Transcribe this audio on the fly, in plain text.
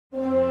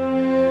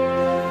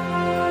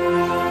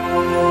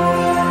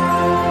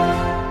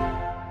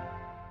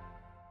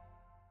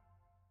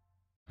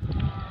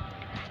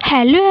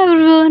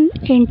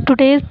In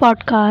today's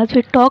podcast,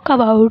 we talk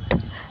about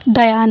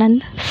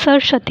Dayananda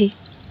Saraswati.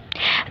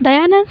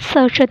 Dayananda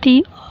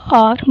Saraswati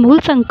or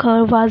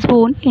Mulsankar was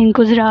born in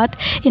Gujarat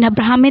in a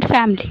Brahmin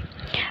family.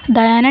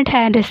 Dayanand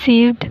had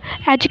received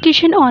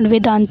education on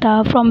Vedanta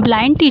from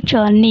blind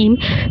teacher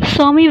named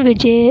Swami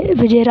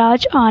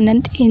Vijayaraj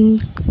Anand in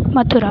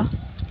Mathura.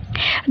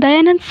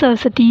 Dayanand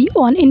Saraswati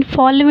on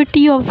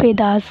infallibility of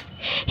Vedas.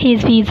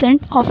 His vision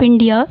of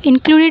India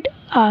included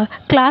a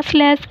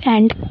classless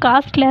and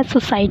casteless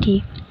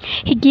society.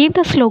 He gave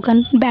the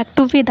slogan Back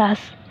to Vedas.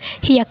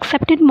 He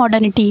accepted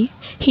modernity.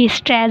 He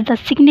stressed the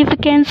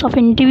significance of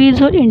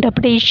individual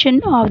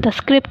interpretation of the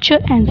scripture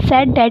and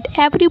said that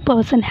every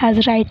person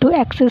has right to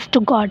access to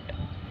God.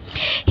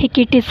 He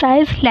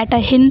criticized later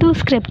Hindu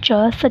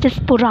scriptures such as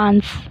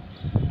Purans.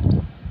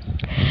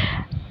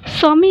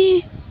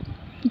 Swami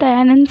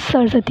Dayanand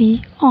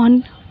Saraswati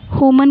on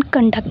human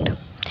conduct.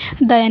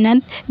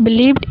 Dayanand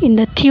believed in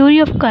the theory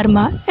of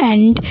karma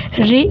and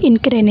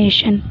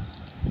reincarnation.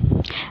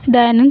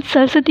 Dayanand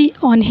Saraswati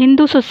on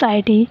Hindu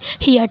society.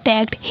 He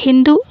attacked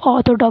Hindu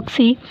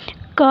orthodoxy,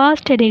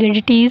 caste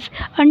heredities,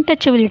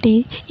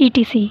 untouchability,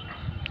 etc.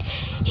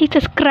 He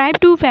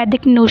subscribed to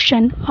Vedic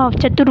notion of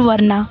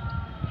Chaturvarna.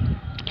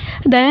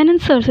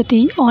 Dayanand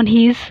Saraswati on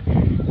his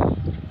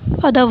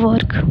other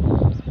work.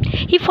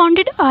 He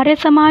founded Arya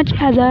Samaj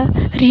as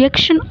a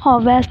reaction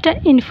of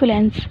Western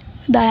influence.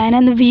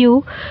 Dayanand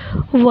views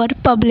were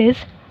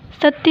published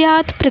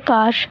Satyat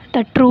Prakash,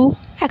 the true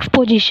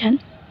exposition.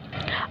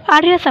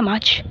 Arya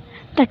Samaj.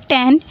 The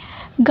 10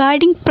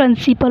 guiding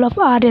principles of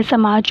Arya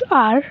Samaj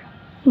are: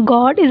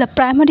 God is the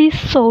primary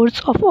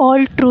source of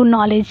all true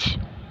knowledge.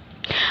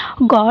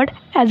 God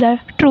as a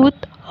truth,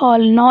 all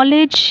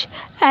knowledge,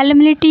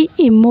 eliminate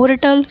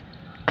immortal,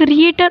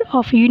 creator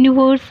of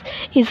universe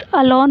is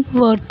alone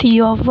worthy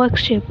of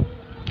worship.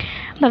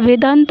 The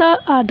Vedanta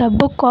are the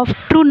book of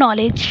true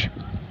knowledge.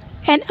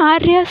 An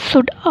Arya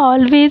should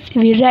always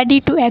be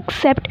ready to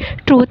accept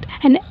truth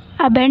and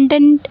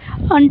abandon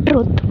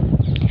untruth.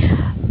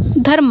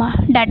 Dharma,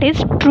 that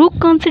is, true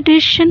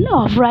consideration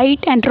of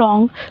right and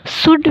wrong,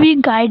 should be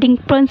guiding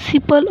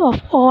principle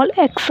of all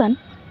action.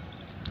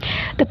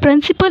 The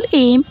principal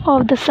aim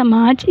of the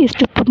Samaj is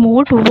to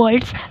promote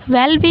world's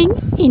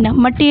well-being in a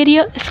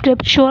material,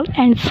 spiritual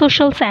and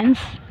social sense.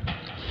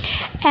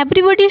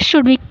 Everybody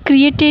should be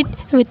created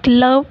with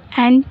love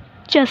and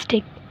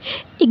justice.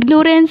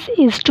 Ignorance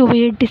is to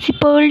be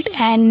dispelled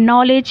and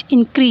knowledge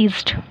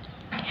increased.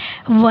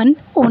 One's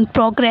own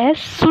progress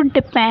should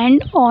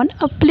depend on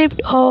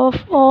uplift of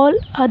all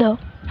other.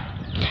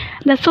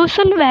 The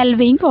social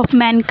well-being of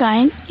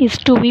mankind is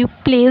to be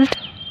placed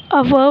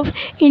above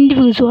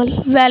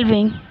individual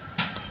well-being.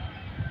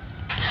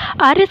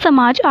 Arya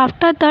Samaj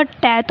after the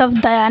death of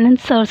Dayanand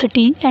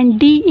Saraswati and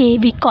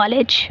DAV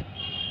College.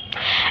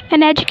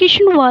 And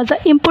education was an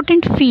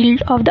important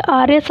field of the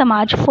Arya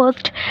Samaj.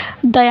 First,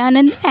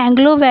 Dayanand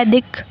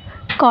Anglo-Vedic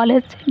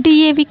College,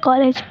 DAV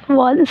College,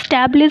 was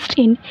established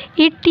in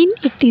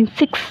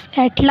 1886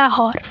 at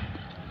Lahore.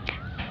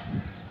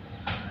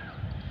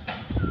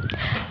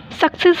 Success